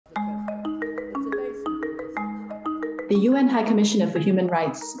The UN High Commissioner for Human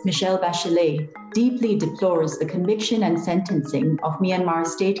Rights, Michelle Bachelet, deeply deplores the conviction and sentencing of Myanmar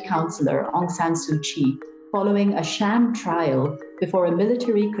State Councillor Aung San Suu Kyi following a sham trial before a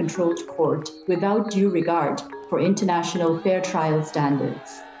military-controlled court without due regard for international fair trial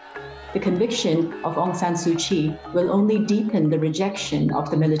standards. The conviction of Aung San Suu Kyi will only deepen the rejection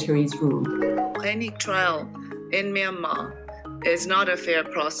of the military's rule. Any trial in Myanmar is not a fair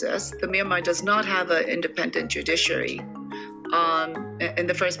process. The Myanmar does not have an independent judiciary in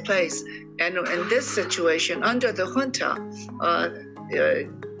the first place. And in this situation, under the junta,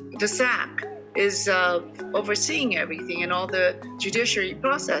 the SAC is overseeing everything and all the judiciary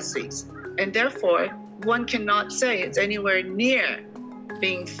processes. And therefore, one cannot say it's anywhere near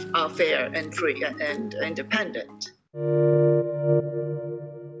being fair and free and independent.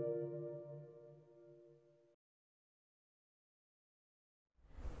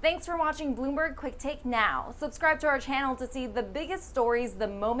 Thanks for watching Bloomberg Quick Take Now. Subscribe to our channel to see the biggest stories the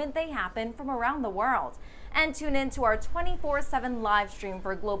moment they happen from around the world. And tune in to our 24/7 live stream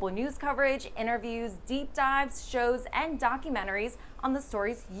for global news coverage, interviews, deep dives, shows, and documentaries on the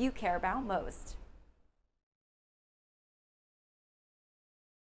stories you care about most.